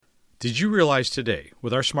Did you realize today,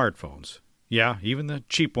 with our smartphones, yeah, even the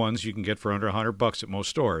cheap ones you can get for under $100 at most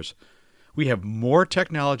stores, we have more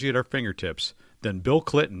technology at our fingertips than Bill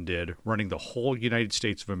Clinton did running the whole United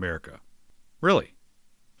States of America? Really?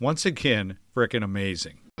 Once again, frickin'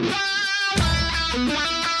 amazing.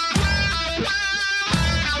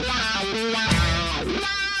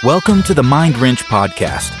 Welcome to the Mind Wrench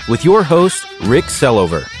Podcast with your host, Rick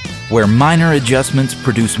Sellover, where minor adjustments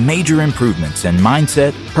produce major improvements in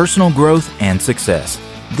mindset, personal growth, and success.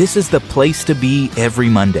 This is the place to be every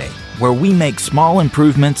Monday, where we make small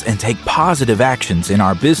improvements and take positive actions in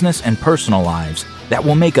our business and personal lives that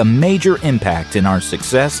will make a major impact in our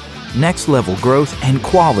success, next level growth, and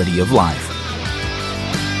quality of life.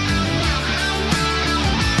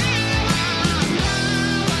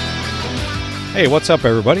 Hey, what's up,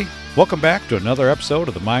 everybody? Welcome back to another episode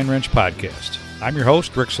of the Mind Wrench Podcast. I'm your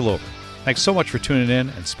host, Rick Sellover. Thanks so much for tuning in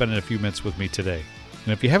and spending a few minutes with me today.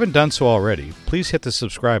 And if you haven't done so already, please hit the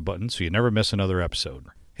subscribe button so you never miss another episode.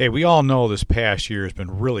 Hey, we all know this past year has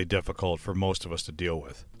been really difficult for most of us to deal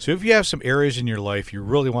with. So if you have some areas in your life you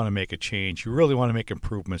really want to make a change, you really want to make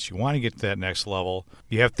improvements, you want to get to that next level,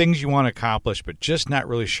 you have things you want to accomplish but just not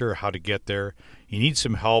really sure how to get there, you need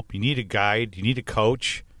some help, you need a guide, you need a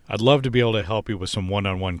coach, I'd love to be able to help you with some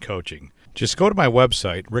one-on-one coaching. Just go to my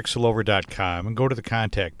website, ricksellover.com, and go to the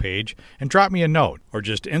contact page and drop me a note, or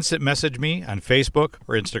just instant message me on Facebook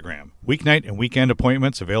or Instagram. Weeknight and weekend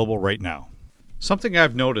appointments available right now. Something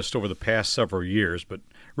I've noticed over the past several years, but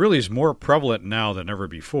really is more prevalent now than ever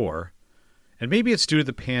before, and maybe it's due to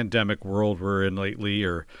the pandemic world we're in lately,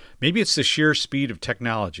 or maybe it's the sheer speed of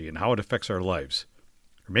technology and how it affects our lives.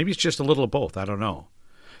 Or maybe it's just a little of both, I don't know.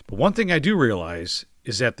 But one thing I do realize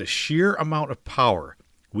is that the sheer amount of power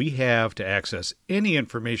we have to access any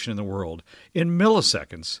information in the world in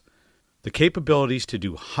milliseconds, the capabilities to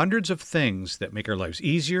do hundreds of things that make our lives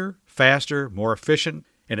easier, faster, more efficient,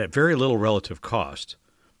 and at very little relative cost,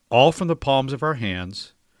 all from the palms of our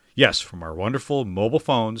hands, yes, from our wonderful mobile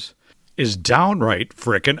phones, is downright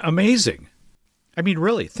frickin' amazing. I mean,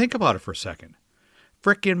 really, think about it for a second.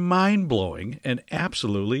 Frickin' mind-blowing and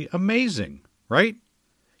absolutely amazing, right?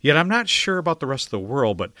 Yet I'm not sure about the rest of the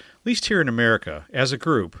world, but at least here in America, as a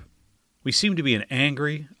group, we seem to be an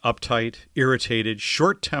angry, uptight, irritated,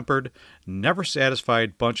 short-tempered,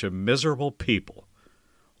 never-satisfied bunch of miserable people.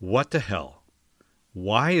 What the hell?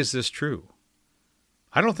 Why is this true?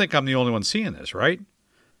 I don't think I'm the only one seeing this, right?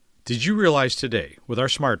 Did you realize today, with our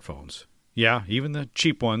smartphones, yeah, even the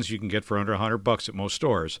cheap ones you can get for under $100 at most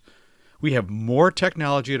stores, we have more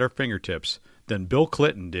technology at our fingertips than Bill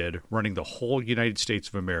Clinton did running the whole United States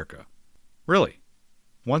of America? Really?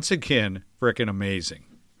 Once again, frickin' amazing.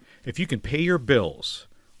 If you can pay your bills,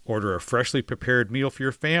 order a freshly prepared meal for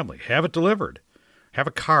your family, have it delivered, have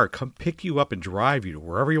a car come pick you up and drive you to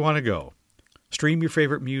wherever you want to go, stream your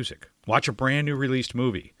favorite music, watch a brand new released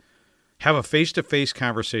movie, have a face-to-face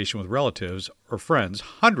conversation with relatives or friends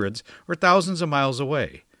hundreds or thousands of miles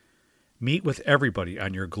away, meet with everybody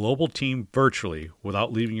on your global team virtually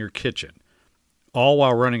without leaving your kitchen, all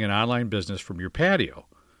while running an online business from your patio.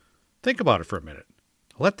 Think about it for a minute.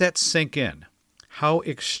 Let that sink in. How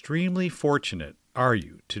extremely fortunate are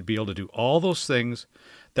you to be able to do all those things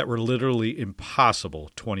that were literally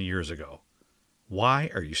impossible 20 years ago?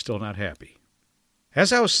 Why are you still not happy?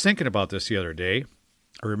 As I was thinking about this the other day,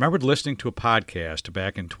 I remembered listening to a podcast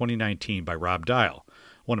back in 2019 by Rob Dial,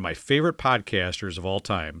 one of my favorite podcasters of all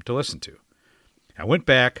time to listen to. I went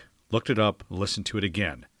back, looked it up, and listened to it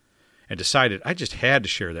again, and decided I just had to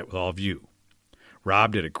share that with all of you.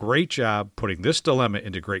 Rob did a great job putting this dilemma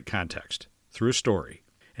into great context through a story,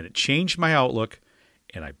 and it changed my outlook,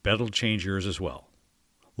 and I bet it'll change yours as well.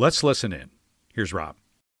 Let's listen in. Here's Rob.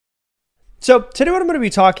 So today what I'm going to be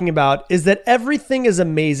talking about is that everything is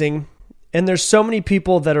amazing, and there's so many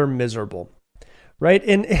people that are miserable, right?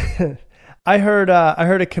 And I heard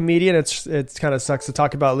a comedian. It's kind of sucks to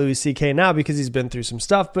talk about Louis C.K. now because he's been through some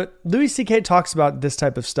stuff, but Louis C.K. talks about this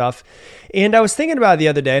type of stuff. And I was thinking about it the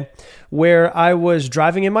other day where I was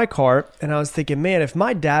driving in my car and I was thinking, man, if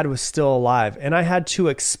my dad was still alive and I had to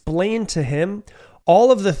explain to him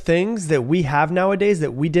all of the things that we have nowadays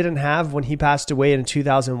that we didn't have when he passed away in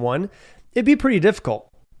 2001, it'd be pretty difficult.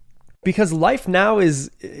 Because life now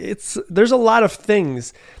there's a lot of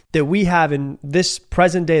things that we have in this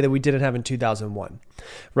present day that we didn't have in 2001,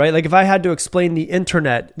 right? Like if I had to explain the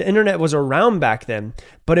internet was around back then,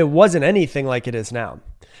 but it wasn't anything like it is now.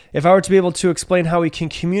 If I were to be able to explain how we can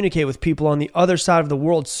communicate with people on the other side of the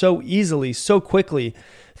world so easily, so quickly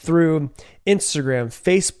through Instagram,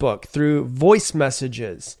 Facebook, through voice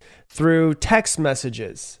messages, through text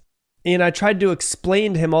messages, and I tried to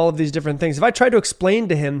explain to him all of these different things, if I tried to explain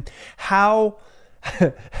to him how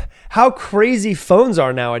crazy phones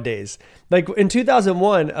are nowadays. Like in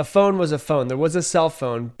 2001, a phone was a phone. There was a cell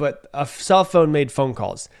phone, but a cell phone made phone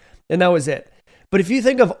calls, and that was it. But if you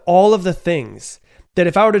think of all of the things that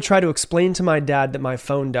if I were to try to explain to my dad that my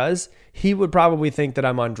phone does, he would probably think that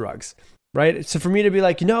I'm on drugs, right? So for me to be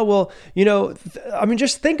like,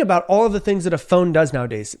 just think about all of the things that a phone does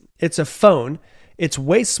nowadays. It's a phone. It's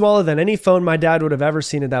way smaller than any phone my dad would have ever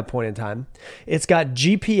seen at that point in time. It's got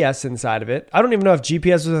GPS inside of it. I don't even know if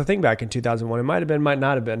GPS was a thing back in 2001. It might have been, might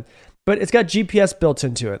not have been, but it's got GPS built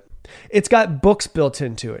into it. It's got books built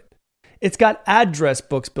into it. It's got address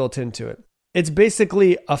books built into it. It's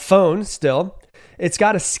basically a phone still. It's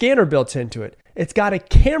got a scanner built into it. It's got a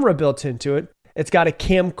camera built into it. It's got a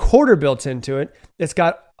camcorder built into it. It's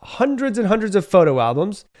got hundreds and hundreds of photo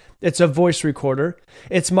albums. It's a voice recorder.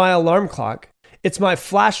 It's my alarm clock. It's my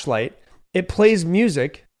flashlight. It plays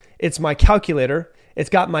music. It's my calculator. It's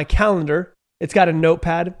got my calendar. It's got a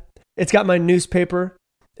notepad. It's got my newspaper.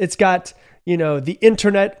 It's got, the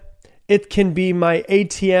internet. It can be my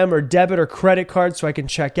ATM or debit or credit card so I can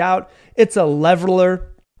check out. It's a leveler.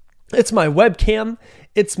 It's my webcam.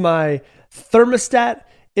 It's my thermostat.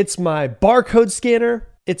 It's my barcode scanner.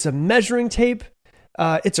 It's a measuring tape.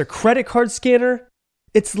 It's a credit card scanner.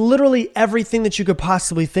 It's literally everything that you could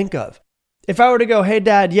possibly think of. If I were to go, hey,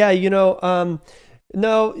 Dad, no,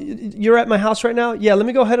 you're at my house right now? Yeah, let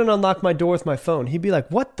me go ahead and unlock my door with my phone. He'd be like,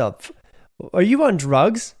 what the? Are you on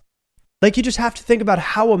drugs? Like, you just have to think about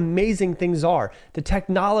how amazing things are, the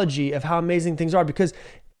technology of how amazing things are, because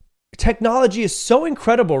technology is so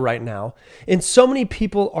incredible right now, and so many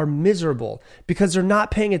people are miserable because they're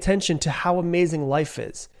not paying attention to how amazing life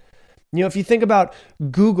is. If you think about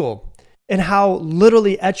Google and how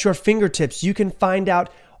literally at your fingertips you can find out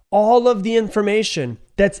all of the information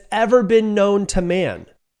that's ever been known to man.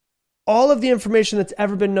 All of the information that's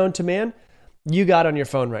ever been known to man, you got on your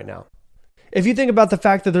phone right now. If you think about the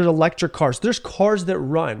fact that there's electric cars, there's cars that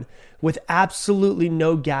run with absolutely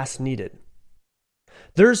no gas needed.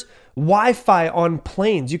 There's Wi-Fi on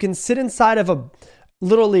planes. You can sit inside of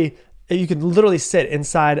you can literally sit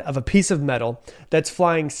inside of a piece of metal that's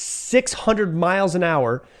flying 600 miles an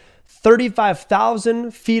hour,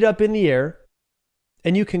 35,000 feet up in the air,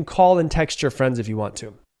 and you can call and text your friends if you want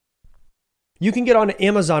to. You can get on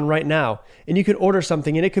Amazon right now and you can order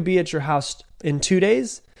something and it could be at your house in 2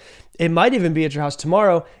 days. It might even be at your house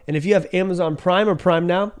tomorrow. And if you have Amazon Prime or Prime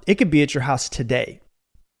Now, it could be at your house today.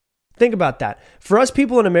 Think about that. For us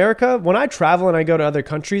people in America, when I travel and I go to other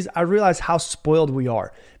countries, I realize how spoiled we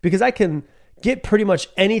are because I can get pretty much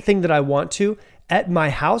anything that I want to at my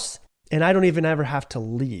house and I don't even ever have to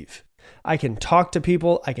leave. I can talk to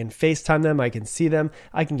people, I can FaceTime them, I can see them,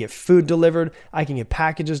 I can get food delivered, I can get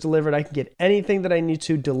packages delivered, I can get anything that I need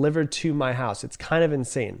to delivered to my house. It's kind of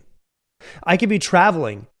insane. I could be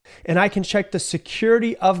traveling and I can check the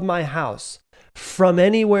security of my house from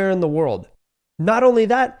anywhere in the world. Not only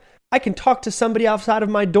that, I can talk to somebody outside of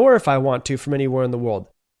my door if I want to from anywhere in the world.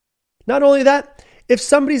 Not only that, if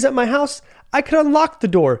somebody's at my house, I can unlock the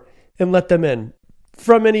door and let them in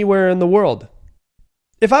from anywhere in the world.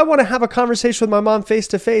 If I want to have a conversation with my mom face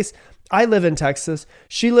to face, I live in Texas.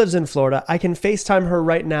 She lives in Florida. I can FaceTime her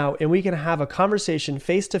right now and we can have a conversation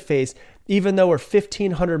face to face, even though we're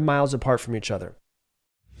 1,500 miles apart from each other.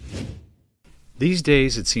 These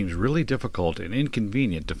days, it seems really difficult and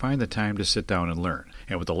inconvenient to find the time to sit down and learn.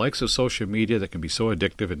 And with the likes of social media that can be so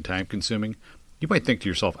addictive and time-consuming, you might think to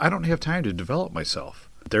yourself, I don't have time to develop myself.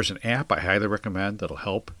 There's an app I highly recommend that'll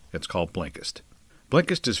help. It's called Blinkist.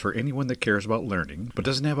 Blinkist is for anyone that cares about learning, but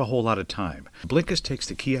doesn't have a whole lot of time. Blinkist takes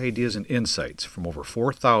the key ideas and insights from over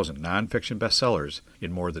 4,000 nonfiction bestsellers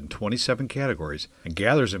in more than 27 categories and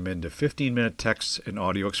gathers them into 15-minute texts and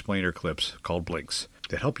audio explainer clips called Blinks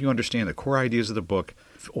that help you understand the core ideas of the book.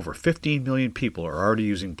 Over 15 million people are already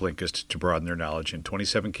using Blinkist to broaden their knowledge in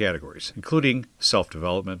 27 categories, including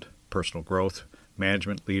self-development, personal growth,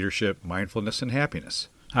 management, leadership, mindfulness, and happiness.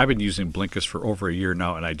 I've been using Blinkist for over a year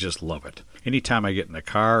now, and I just love it. Anytime I get in the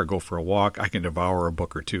car or go for a walk, I can devour a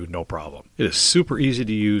book or two, no problem. It is super easy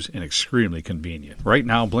to use and extremely convenient. Right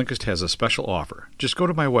now, Blinkist has a special offer. Just go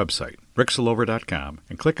to my website, ricksillover.com,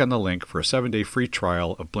 and click on the link for a 7-day free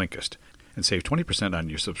trial of Blinkist, and save 20% on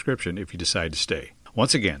your subscription if you decide to stay.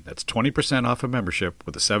 Once again, that's 20% off a membership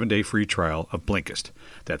with a 7-day free trial of Blinkist.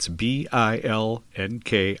 That's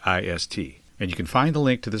BILNKIST. And you can find the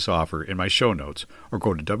link to this offer in my show notes or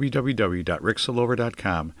go to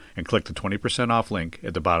www.ricksillover.com and click the 20% off link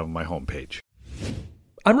at the bottom of my homepage.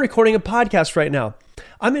 I'm recording a podcast right now.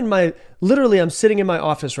 I'm sitting in my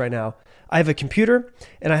office right now. I have a computer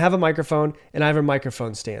and I have a microphone and I have a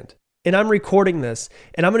microphone stand. And I'm recording this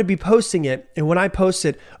and I'm going to be posting it. And when I post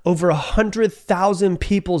it, over 100,000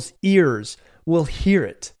 people's ears will hear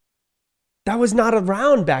it. That was not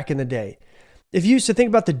around back in the day. If you used to think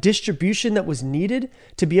about the distribution that was needed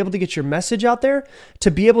to be able to get your message out there, to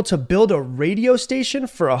be able to build a radio station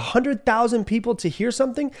for 100,000 people to hear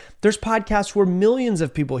something, there's podcasts where millions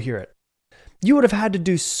of people hear it. You would have had to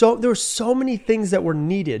do there were so many things that were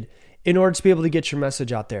needed in order to be able to get your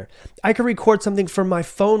message out there. I could record something from my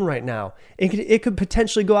phone right now. It could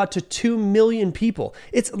potentially go out to 2 million people.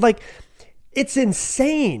 It's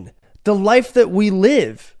insane, the life that we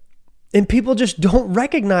live. And people just don't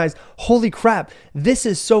recognize, holy crap, this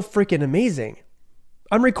is so freaking amazing.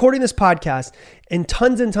 I'm recording this podcast and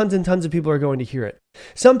tons of people are going to hear it.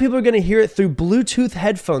 Some people are going to hear it through Bluetooth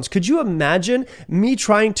headphones. Could you imagine me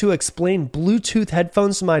trying to explain Bluetooth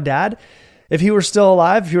headphones to my dad? If he were still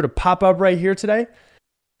alive, if he were to pop up right here today,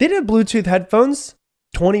 they didn't have Bluetooth headphones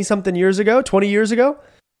 20 years ago.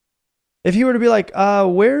 If he were to be like,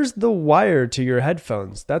 where's the wire to your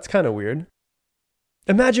headphones? That's kind of weird.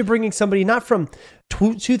 Imagine bringing somebody not from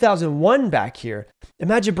 2001 back here.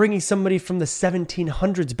 Imagine bringing somebody from the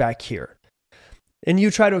 1700s back here. And you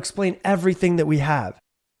try to explain everything that we have.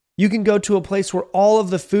 You can go to a place where all of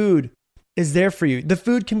the food is there for you. The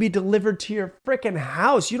food can be delivered to your freaking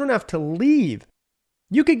house. You don't have to leave.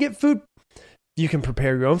 You could get food. You can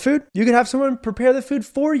prepare your own food. You could have someone prepare the food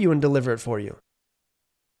for you and deliver it for you.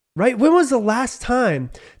 Right? When was the last time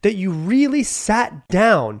that you really sat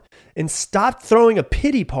down and stopped throwing a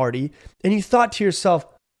pity party and you thought to yourself,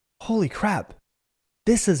 holy crap,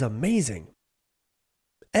 this is amazing.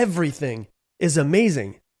 Everything is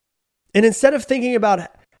amazing. And instead of thinking about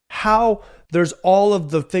how there's all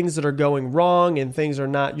of the things that are going wrong and you're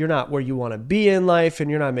not where you want to be in life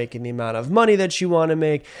and you're not making the amount of money that you want to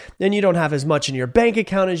make and you don't have as much in your bank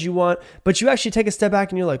account as you want, but you actually take a step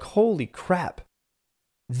back and you're like, holy crap.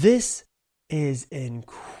 This is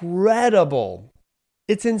incredible.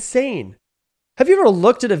 It's insane. Have you ever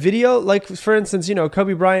looked at a video? Like, for instance,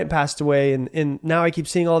 Kobe Bryant passed away, and now I keep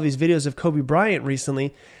seeing all these videos of Kobe Bryant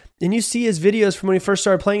recently, and you see his videos from when he first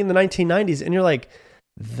started playing in the 1990s, and you're like,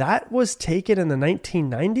 that was taken in the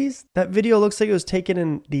 1990s? That video looks like it was taken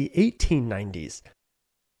in the 1890s.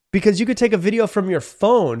 Because you could take a video from your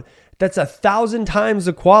phone that's 1,000 times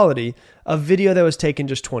the quality of video that was taken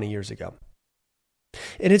just 20 years ago.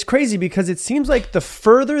 And it's crazy because it seems like the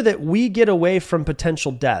further that we get away from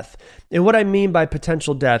potential death, and what I mean by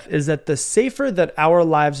potential death is that the safer that our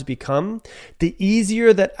lives become, the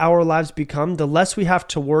easier that our lives become, the less we have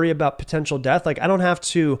to worry about potential death. Like, I don't have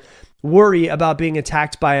to worry about being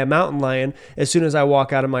attacked by a mountain lion as soon as I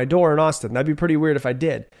walk out of my door in Austin. That'd be pretty weird if I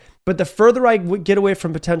did. But the further I get away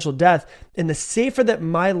from potential death and the safer that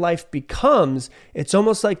my life becomes, it's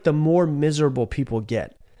almost like the more miserable people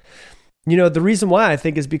get. The reason why I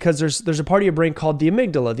think is because there's a part of your brain called the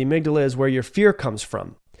amygdala. The amygdala is where your fear comes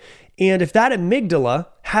from. And if that amygdala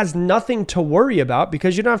has nothing to worry about,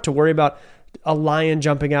 because you don't have to worry about a lion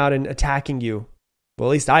jumping out and attacking you. Well,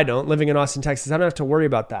 at least I don't. Living in Austin, Texas, I don't have to worry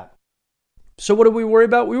about that. So what do we worry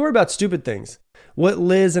about? We worry about stupid things. What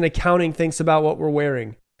Liz in accounting thinks about what we're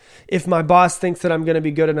wearing. If my boss thinks that I'm going to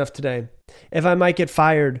be good enough today. If I might get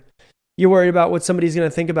fired. You're worried about what somebody's going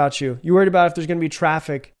to think about you. You're worried about if there's going to be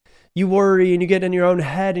traffic. You worry and you get in your own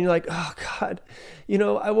head and you're like, oh God,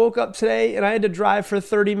 I woke up today and I had to drive for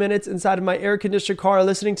 30 minutes inside of my air conditioned car,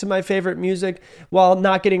 listening to my favorite music while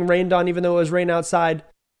not getting rained on, even though it was rain outside.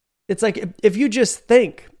 It's like, if you just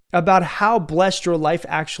think about how blessed your life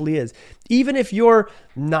actually is, even if you're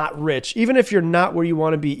not rich, even if you're not where you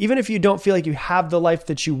want to be, even if you don't feel like you have the life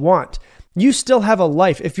that you want, you still have a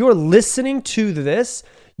life. If you're listening to this,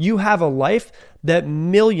 you have a life that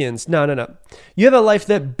you have a life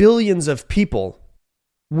that billions of people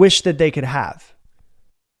wish that they could have.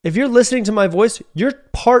 If you're listening to my voice, you're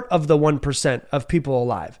part of the 1% of people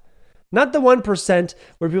alive. Not the 1%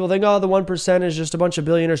 where people think, oh, the 1% is just a bunch of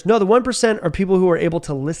billionaires. No, the 1% are people who are able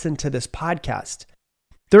to listen to this podcast.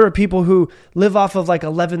 There are people who live off of like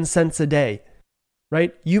 11 cents a day,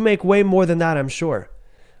 right? You make way more than that, I'm sure.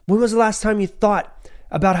 When was the last time you thought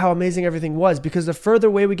about how amazing everything was? Because the further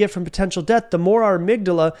away we get from potential death, the more our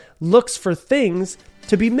amygdala looks for things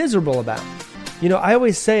to be miserable about. I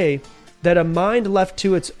always say that a mind left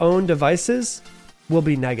to its own devices will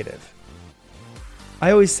be negative.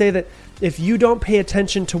 I always say that if you don't pay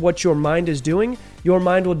attention to what your mind is doing, your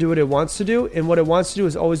mind will do what it wants to do, and what it wants to do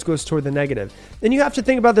is always goes toward the negative. And you have to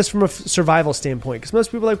think about this from a survival standpoint, because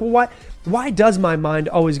most people are like, well, why does my mind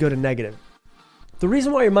always go to negative? The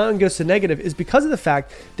reason why your mind goes to negative is because of the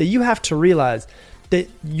fact that you have to realize that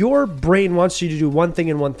your brain wants you to do one thing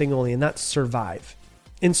and one thing only, and that's survive.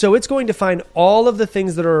 And so it's going to find all of the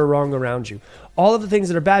things that are wrong around you, all of the things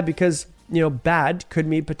that are bad, because, bad could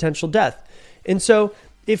mean potential death. And so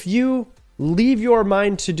if you leave your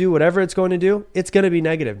mind to do whatever it's going to do, it's going to be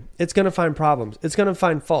negative. It's going to find problems. It's going to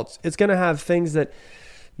find faults. It's going to have things that,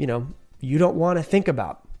 you don't want to think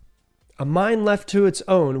about. A mind left to its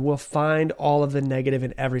own will find all of the negative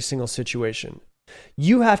in every single situation.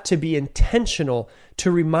 You have to be intentional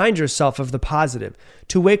to remind yourself of the positive,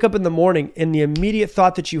 to wake up in the morning and the immediate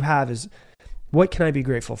thought that you have is, what can I be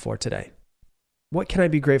grateful for today? What can I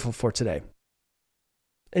be grateful for today?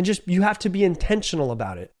 And you have to be intentional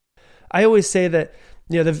about it. I always say that,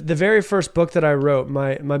 the very first book that I wrote,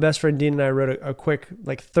 my best friend Dean and I wrote a quick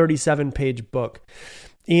 37-page book.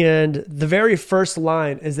 And the very first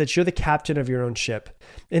line is that you're the captain of your own ship.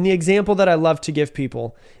 And the example that I love to give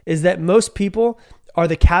people is that most people are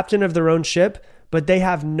the captain of their own ship, but they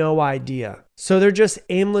have no idea. So they're just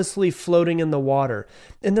aimlessly floating in the water.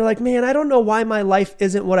 And they're like, man, I don't know why my life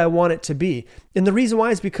isn't what I want it to be. And the reason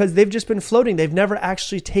why is because they've just been floating. They've never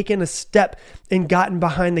actually taken a step and gotten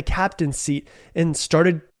behind the captain's seat and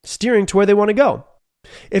started steering to where they want to go.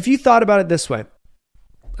 If you thought about it this way,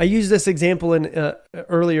 I used this example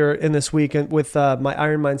earlier in this week with my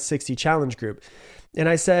Ironmind 60 challenge group. And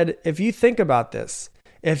I said, if you think about this,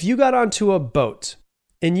 if you got onto a boat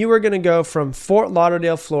and you were going to go from Fort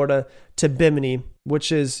Lauderdale, Florida to Bimini,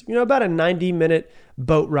 which is, about a 90-minute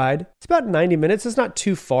boat ride. It's about 90 minutes. It's not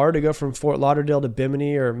too far to go from Fort Lauderdale to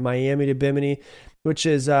Bimini or Miami to Bimini, which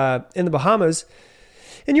is in the Bahamas.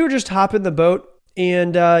 And you were just hopping the boat.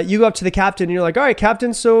 And you go up to the captain and you're like, all right,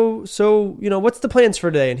 captain, so what's the plans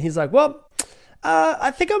for today? And he's like, well,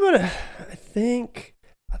 I'm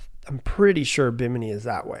pretty sure Bimini is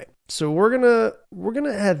that way. So we're going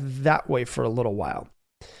to head that way for a little while.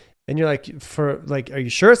 And you're like, are you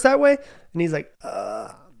sure it's that way? And he's like,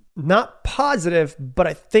 not positive, but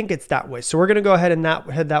I think it's that way. So we're going to go ahead and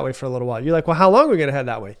head that way for a little while. You're like, well, how long are we going to head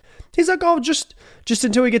that way? He's like, oh, just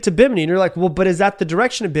until we get to Bimini. And you're like, well, but is that the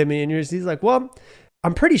direction of Bimini? And he's like, well,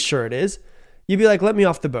 I'm pretty sure it is. You'd be like, let me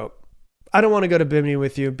off the boat. I don't want to go to Bimini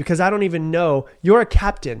with you because I don't even know. You're a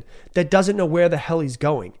captain that doesn't know where the hell he's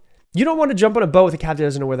going. You don't want to jump on a boat with a captain that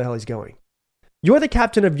doesn't know where the hell he's going. You're the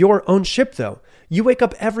captain of your own ship, though. You wake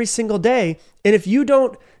up every single day, and if you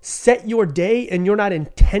don't set your day and you're not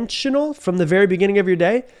intentional from the very beginning of your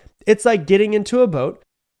day, it's like getting into a boat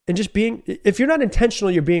and just if you're not intentional,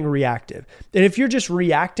 you're being reactive. And if you're just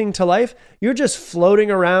reacting to life, you're just floating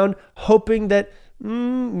around hoping that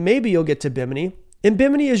maybe you'll get to Bimini. And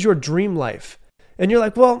Bimini is your dream life. And you're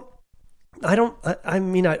like, well, I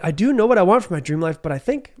do know what I want for my dream life, but I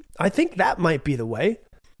think that might be the way.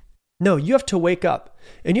 No, you have to wake up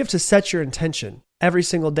and you have to set your intention every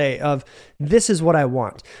single day of this is what I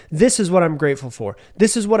want. This is what I'm grateful for.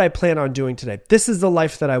 This is what I plan on doing today. This is the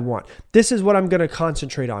life that I want. This is what I'm going to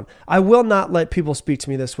concentrate on. I will not let people speak to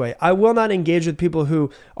me this way. I will not engage with people who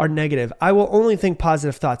are negative. I will only think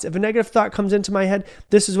positive thoughts. If a negative thought comes into my head,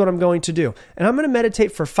 this is what I'm going to do. And I'm going to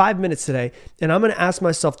meditate for 5 minutes today. And I'm going to ask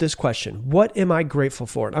myself this question: what am I grateful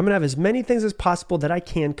for? And I'm going to have as many things as possible that I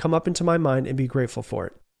can come up into my mind and be grateful for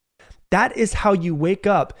it. That is how you wake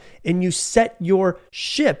up and you set your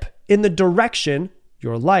ship in the direction,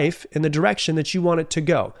 your life in the direction that you want it to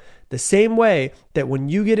go. The same way that when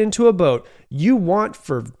you get into a boat, you want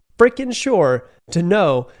for freaking sure to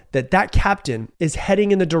know that that captain is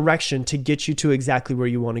heading in the direction to get you to exactly where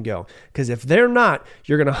you want to go. Because if they're not,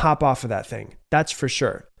 you're going to hop off of that thing. That's for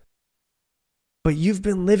sure. But you've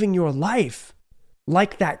been living your life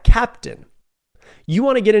like that captain. You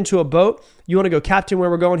want to get into a boat, you want to go, captain, where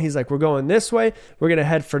we're going? He's like, we're going this way. We're going to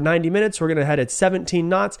head for 90 minutes. We're going to head at 17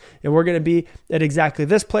 knots and we're going to be at exactly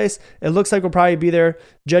this place. It looks like we'll probably be there,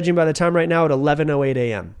 judging by the time right now, at 11:08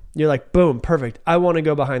 a.m. You're like, boom, perfect. I want to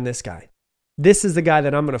go behind this guy. This is the guy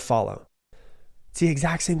that I'm going to follow. It's the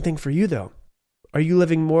exact same thing for you though. Are you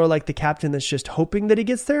living more like the captain that's just hoping that he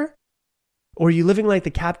gets there? Or are you living like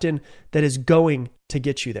the captain that is going to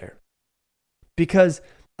get you there? Because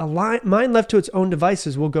a mind left to its own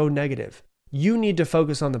devices will go negative. You need to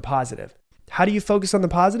focus on the positive. How do you focus on the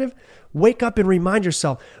positive? Wake up and remind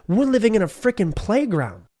yourself, we're living in a freaking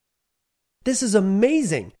playground. This is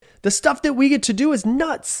amazing. The stuff that we get to do is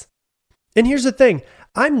nuts. And here's the thing.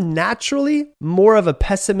 I'm naturally more of a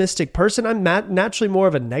pessimistic person. I'm naturally more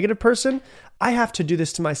of a negative person. I have to do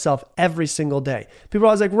this to myself every single day. People are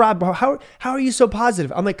always like, Rob, how are you so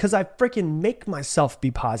positive? I'm like, because I freaking make myself be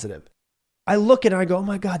positive. I look at it and I go, oh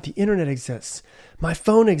my God, the internet exists. My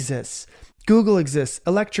phone exists. Google exists.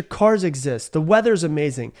 Electric cars exist. The weather's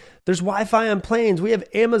amazing. There's Wi-Fi on planes. We have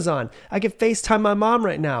Amazon. I can FaceTime my mom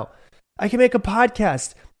right now. I can make a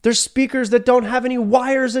podcast. There's speakers that don't have any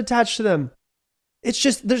wires attached to them. It's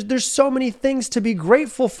just, there's so many things to be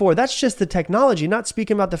grateful for. That's just the technology, not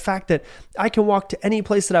speaking about the fact that I can walk to any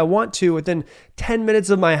place that I want to within 10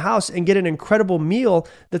 minutes of my house and get an incredible meal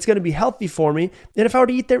that's going to be healthy for me. And if I were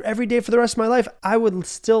to eat there every day for the rest of my life, I would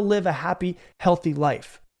still live a happy, healthy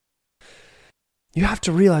life. You have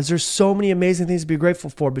to realize there's so many amazing things to be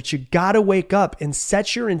grateful for, but you got to wake up and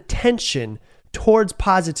set your intention towards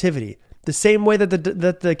positivity. The same way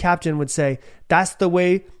that the captain would say, that's the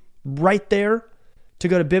way right there to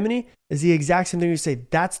go to Bimini, is the exact same thing you say,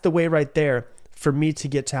 that's the way right there for me to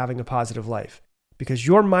get to having a positive life. Because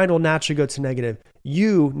your mind will naturally go to negative.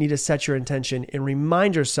 You need to set your intention and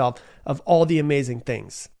remind yourself of all the amazing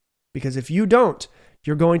things. Because if you don't,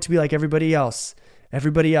 you're going to be like everybody else.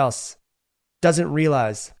 Everybody else doesn't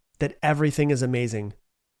realize that everything is amazing,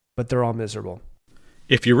 but they're all miserable.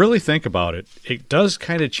 If you really think about it, it does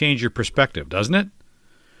kind of change your perspective, doesn't it?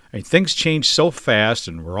 I mean, things change so fast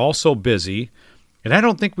and we're all so busy. And I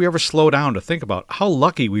don't think we ever slow down to think about how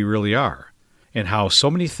lucky we really are and how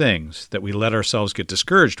so many things that we let ourselves get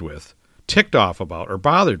discouraged with, ticked off about, or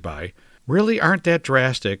bothered by really aren't that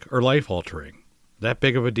drastic or life-altering. That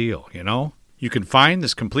big of a deal, you know? You can find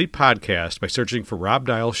this complete podcast by searching for Rob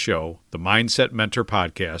Dial's show, the Mindset Mentor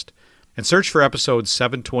Podcast, and search for episode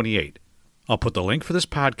 728. I'll put the link for this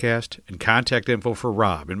podcast and contact info for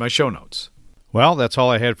Rob in my show notes. Well, that's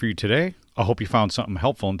all I had for you today. I hope you found something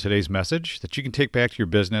helpful in today's message that you can take back to your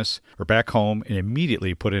business or back home and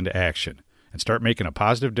immediately put into action and start making a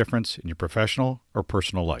positive difference in your professional or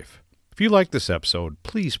personal life. If you like this episode,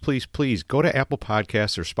 please, please, please go to Apple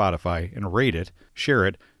Podcasts or Spotify and rate it, share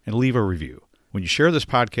it, and leave a review. When you share this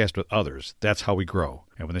podcast with others, that's how we grow.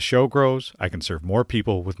 And when the show grows, I can serve more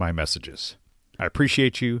people with my messages. I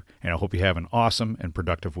appreciate you, and I hope you have an awesome and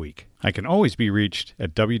productive week. I can always be reached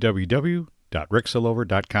at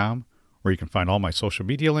www.ricksolover.com, where you can find all my social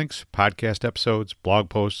media links, podcast episodes, blog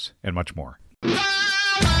posts, and much more.